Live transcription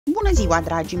Bună ziua,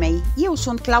 dragii mei! Eu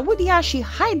sunt Claudia și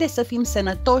haide să fim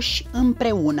sănătoși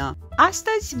împreună!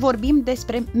 Astăzi vorbim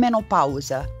despre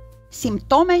menopauză,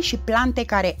 simptome și plante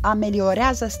care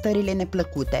ameliorează stările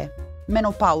neplăcute.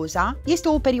 Menopauza este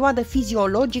o perioadă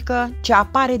fiziologică ce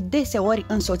apare deseori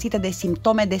însoțită de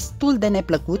simptome destul de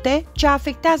neplăcute ce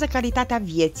afectează calitatea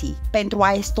vieții. Pentru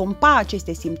a estompa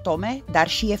aceste simptome, dar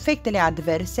și efectele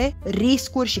adverse,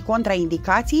 riscuri și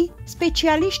contraindicații,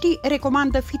 specialiștii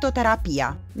recomandă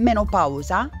fitoterapia.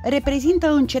 Menopauza reprezintă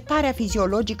încetarea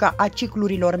fiziologică a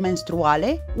ciclurilor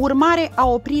menstruale, urmare a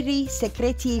opririi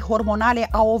secreției hormonale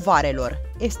a ovarelor,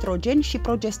 estrogen și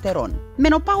progesteron.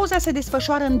 Menopauza se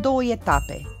desfășoară în două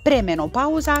etape,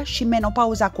 premenopauza și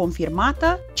menopauza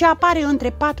confirmată, ce apare între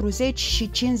 40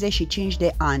 și 55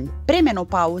 de ani.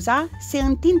 Premenopauza se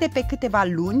întinde pe câteva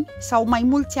luni sau mai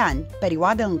mulți ani,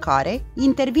 perioadă în care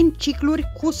intervin cicluri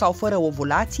cu sau fără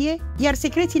ovulație, iar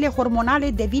secrețiile hormonale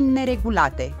devin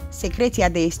neregulate. Secreția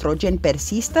de estrogen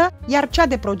persistă, iar cea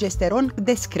de progesteron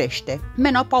descrește.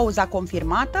 Menopauza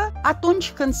confirmată,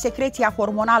 atunci când secreția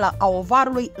hormonală a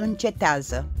ovarului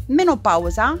încetează.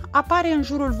 Menopauza apare în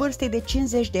jurul vârstei de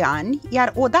 50 de ani,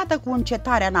 iar odată cu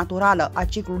încetarea naturală a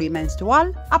ciclului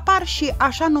menstrual, apar și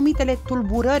așa numitele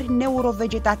tulburări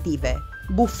neurovegetative,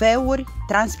 bufeuri,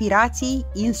 transpirații,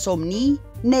 insomnii,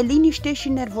 neliniște și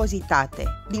nervozitate.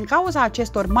 Din cauza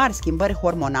acestor mari schimbări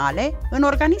hormonale, în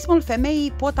organismul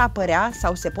femeii pot apărea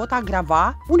sau se pot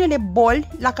agrava unele boli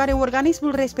la care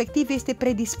organismul respectiv este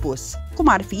predispus, cum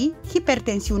ar fi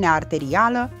hipertensiunea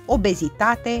arterială,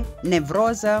 obezitate,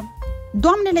 nevroză.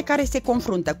 Doamnele care se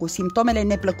confruntă cu simptomele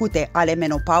neplăcute ale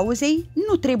menopauzei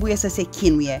nu trebuie să se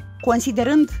chinuie,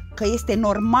 considerând că este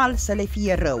normal să le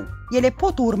fie rău. Ele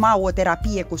pot urma o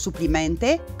terapie cu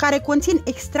suplimente care conțin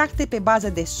extracte pe bază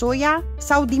de soia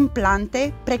sau din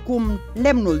plante precum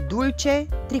lemnul dulce,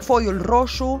 trifoiul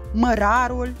roșu,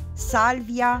 mărarul,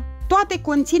 salvia. Toate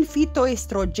conțin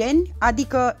fitoestrogeni,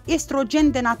 adică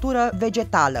estrogen de natură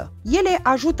vegetală. Ele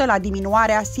ajută la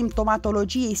diminuarea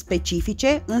simptomatologiei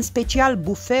specifice, în special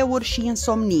bufeuri și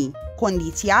insomnii.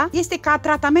 Condiția este ca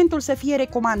tratamentul să fie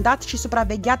recomandat și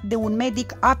supravegheat de un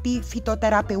medic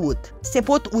apifitoterapeut. Se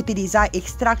pot utiliza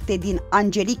extracte din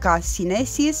Angelica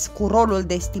sinensis cu rolul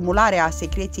de stimulare a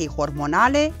secreției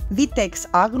hormonale, Vitex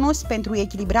agnus pentru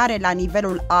echilibrare la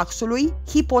nivelul axului,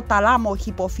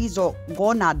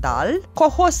 hipotalamo-hipofizo-gonadal,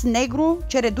 cohos negru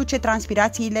ce reduce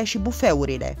transpirațiile și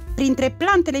bufeurile. Printre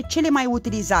plantele cele mai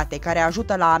utilizate care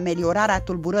ajută la ameliorarea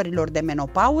tulburărilor de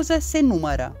menopauză se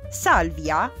numără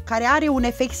salvia, care are un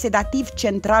efect sedativ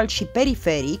central și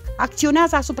periferic,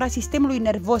 acționează asupra sistemului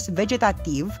nervos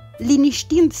vegetativ,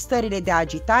 liniștind stările de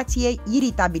agitație,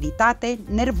 iritabilitate,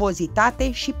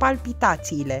 nervozitate și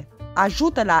palpitațiile.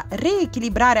 Ajută la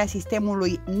reechilibrarea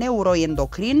sistemului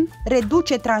neuroendocrin,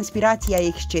 reduce transpirația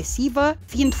excesivă,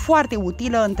 fiind foarte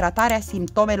utilă în tratarea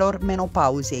simptomelor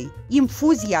menopauzei.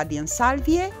 Infuzia din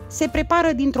salvie se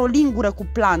prepară dintr-o lingură cu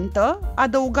plantă,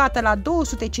 adăugată la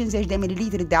 250 de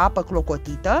ml de apă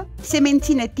clocotită, se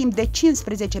menține timp de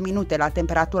 15 minute la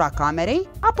temperatura camerei,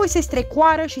 apoi se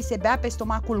strecoară și se bea pe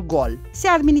stomacul gol. Se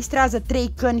administrează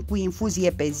 3 căni cu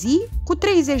infuzie pe zi, cu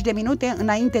 30 de minute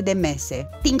înainte de mese.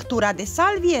 Tinctura de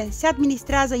salvie se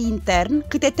administrează intern,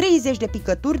 câte 30 de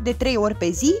picături de 3 ori pe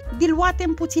zi, diluate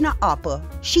în puțină apă.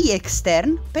 Și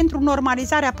extern, pentru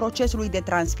normalizarea procesului de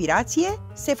transpirație,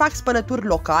 se fac spălături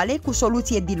locale cu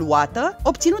soluție diluată,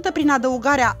 obținută prin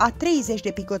adăugarea a 30 de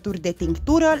picături de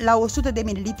tinctură la 100 de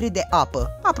ml de apă,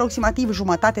 aproximativ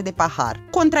jumătate de pahar.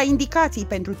 Contraindicații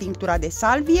pentru tinctura de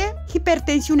salvie: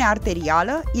 hipertensiune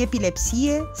arterială,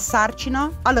 epilepsie,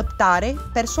 sarcină, alăptare,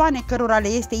 persoane cărora le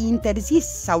este interzis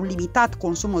sau limitat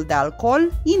consumul de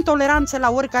alcool, intoleranță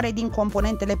la oricare din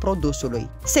componentele produsului.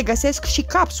 Se găsesc și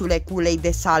capsule cu ulei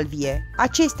de salvie.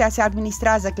 Acestea se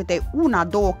administrează câte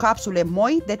 1-2 capsule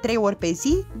moi de 3 ori pe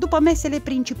zi după mesele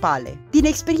principale. Din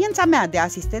experiența mea de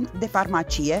asistent de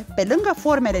farmacie, pe lângă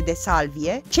formele de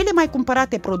salvie, cele mai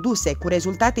cumpărate produse cu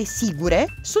rezultate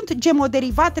sigure sunt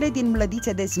gemoderivatele din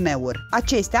mlădițe de zmeuri.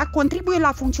 Acestea contribuie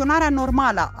la funcționarea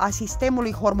normală a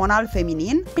sistemului hormonal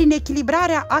feminin prin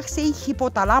echilibrarea axei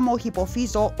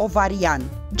hipotalamo-hipofizo-ovarian.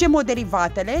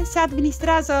 Gemoderivatele se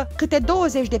administrează câte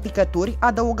 20 de picături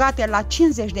adăugate la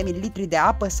 50 de ml de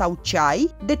apă sau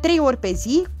ceai de 3 ori pe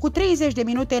zi cu 30 de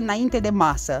minute înainte de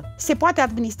masă. Se poate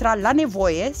administra la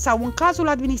nevoie sau în cazul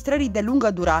administrării de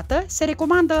lungă durată se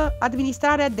recomandă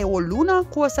administrarea de o lună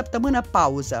cu o săptămână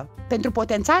pauză. Pentru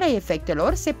potențarea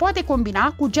efectelor se poate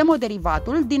combina cu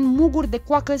gemoderivatul din muguri de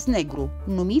coacăz negru,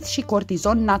 numit și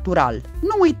cortizon natural.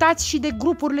 Nu uitați și de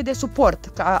grupurile de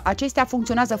suport, că acestea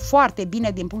funcționează foarte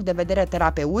bine din din punct de vedere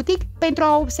terapeutic pentru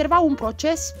a observa un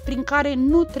proces prin care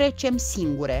nu trecem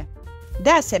singure. De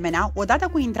asemenea, odată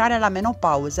cu intrarea la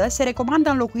menopauză, se recomandă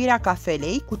înlocuirea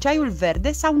cafelei cu ceaiul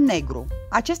verde sau negru.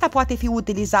 Acesta poate fi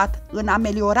utilizat în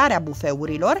ameliorarea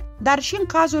bufeurilor, dar și în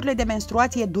cazurile de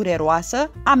menstruație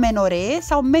dureroasă, amenoree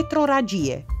sau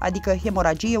metroragie, adică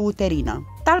hemoragie uterină.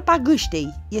 Talpa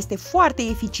gâștei este foarte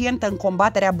eficientă în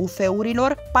combaterea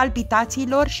bufeurilor,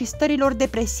 palpitațiilor și stărilor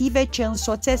depresive ce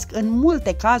însoțesc în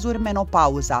multe cazuri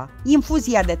menopauza.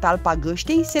 Infuzia de talpa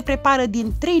gâștei se prepară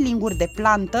din 3 linguri de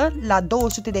plantă la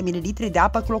 200 de ml de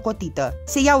apă clocotită.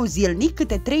 Se iau zilnic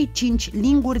câte 3-5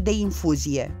 linguri de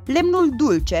infuzie. Lemnul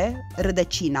dulce,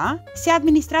 rădăcina, se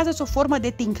administrează sub formă de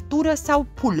tinctură sau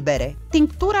pulbere.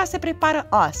 Tinctura se prepară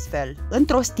astfel.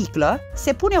 Într-o sticlă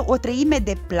se pune 1/3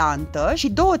 de plantă și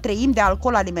 2/3 de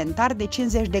alcool alimentar de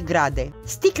 50 de grade.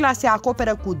 Sticla se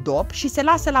acoperă cu dop și se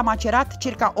lasă la macerat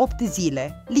circa 8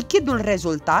 zile. Lichidul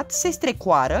rezultat se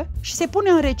strecoară și se pune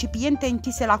în recipiente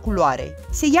închise la culoare.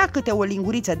 Se ia câte o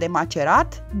linguriță de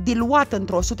macerat, diluat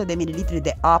într-o 100 de ml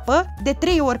de apă, de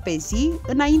 3 ori pe zi,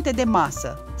 înainte de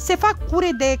masă. Se fac cure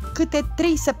de câte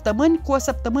 3 săptămâni cu o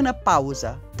săptămână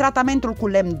pauză. Tratamentul cu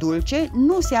lemn dulce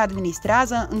nu se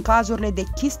administrează în cazurile de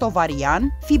chist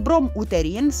ovarian, fibrom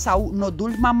uterin sau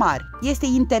noduli mamari. Este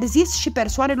interzis și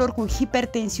persoanelor cu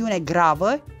hipertensiune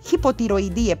gravă,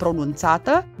 hipotiroidie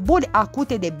pronunțată, boli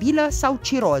acute de bilă sau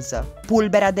ciroză.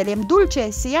 Pulberea de lemn dulce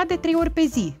se ia de 3 ori pe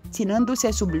zi,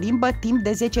 ținându-se sub limbă timp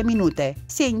de 10 minute.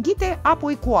 Se înghite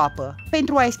apoi cu apă.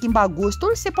 Pentru a-i schimba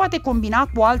gustul, se poate combina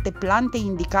cu alte plante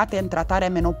indicate în tratarea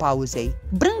menopauzei.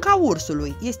 Brânca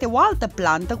ursului este o altă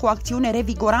plantă cu acțiune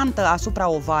revigorantă asupra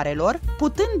ovarelor,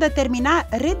 putând determina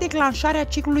redeclanșarea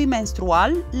ciclului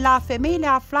menstrual la femeile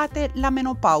aflate la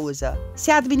menopauză.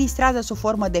 Se administrează sub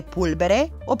formă de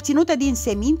pulbere, obținută din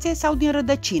semințe sau din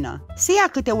rădăcină. Se ia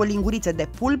câte o linguriță de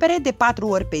pulbere de 4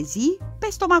 ori pe zi, pe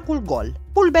stomacul gol.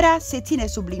 Pulberea se ține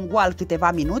sublingual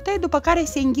câteva minute, după care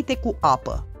se înghite cu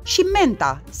apă. Și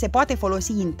menta se poate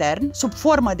folosi intern, sub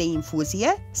formă de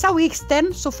infuzie, sau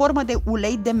extern, sub formă de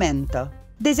ulei de mentă.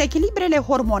 Dezechilibrele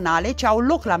hormonale ce au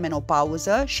loc la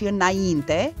menopauză și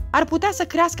înainte ar putea să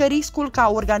crească riscul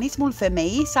ca organismul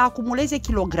femeii să acumuleze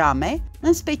kilograme,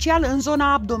 în special în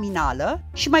zona abdominală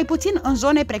și mai puțin în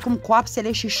zone precum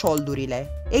coapsele și șoldurile.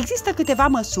 Există câteva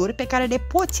măsuri pe care le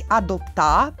poți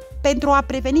adopta pentru a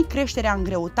preveni creșterea în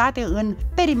greutate în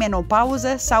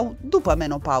perimenopauză sau după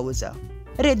menopauză.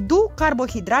 Redu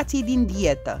carbohidrații din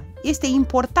dietă. Este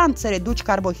important să reduci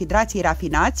carbohidrații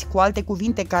rafinați, cu alte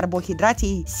cuvinte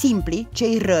carbohidrații simpli,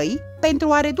 cei răi,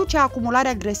 pentru a reduce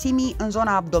acumularea grăsimii în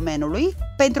zona abdomenului,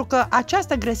 pentru că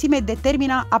această grăsime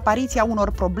determină apariția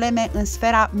unor probleme în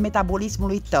sfera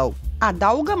metabolismului tău.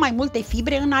 Adaugă mai multe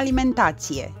fibre în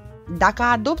alimentație. Dacă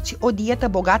adopți o dietă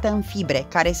bogată în fibre,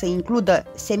 care să includă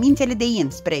semințele de in,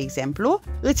 spre exemplu,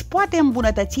 îți poate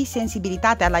îmbunătăți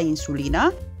sensibilitatea la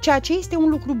insulină, ceea ce este un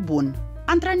lucru bun.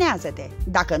 Antrenează-te,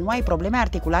 dacă nu ai probleme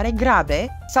articulare grave,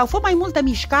 sau fă mai multă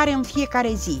mișcare în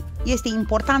fiecare zi. Este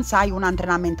important să ai un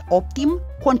antrenament optim,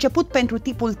 conceput pentru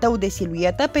tipul tău de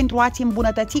siluetă, pentru a-ți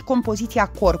îmbunătăți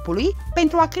compoziția corpului,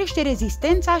 pentru a crește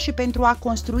rezistența și pentru a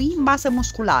construi masă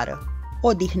musculară.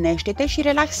 Odihnește-te și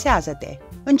relaxează-te.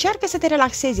 Încearcă să te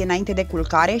relaxezi înainte de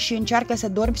culcare și încearcă să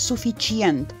dormi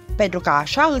suficient, pentru că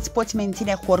așa îți poți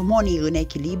menține hormonii în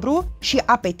echilibru și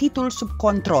apetitul sub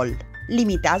control.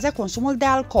 Limitează consumul de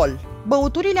alcool.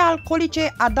 Băuturile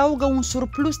alcoolice adaugă un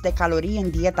surplus de calorii în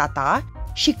dieta ta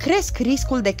și cresc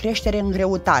riscul de creștere în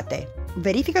greutate.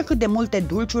 Verifică cât de multe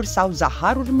dulciuri sau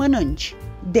zaharuri mănânci.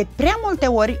 De prea multe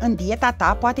ori în dieta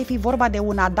ta poate fi vorba de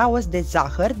un adaos de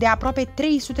zahăr de aproape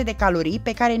 300 de calorii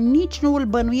pe care nici nu îl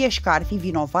bănuiești că ar fi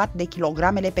vinovat de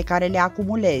kilogramele pe care le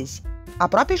acumulezi.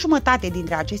 Aproape jumătate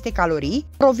dintre aceste calorii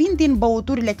provin din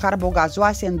băuturile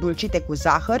carbogazoase îndulcite cu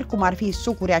zahăr, cum ar fi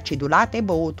sucuri acidulate,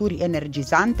 băuturi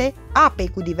energizante, ape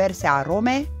cu diverse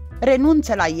arome.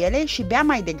 Renunță la ele și bea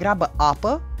mai degrabă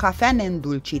apă, cafea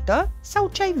neîndulcită sau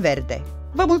ceai verde.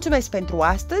 Vă mulțumesc pentru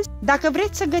astăzi. Dacă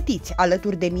vreți să gătiți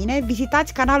alături de mine,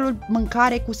 vizitați canalul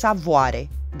Mâncare cu Savoare.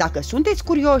 Dacă sunteți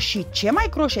curioși și ce mai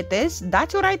croșetez,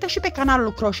 dați o raită și pe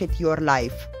canalul Crochet Your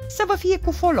Life. Să vă fie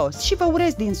cu folos și vă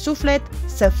urez din suflet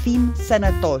să fim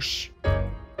sănătoși!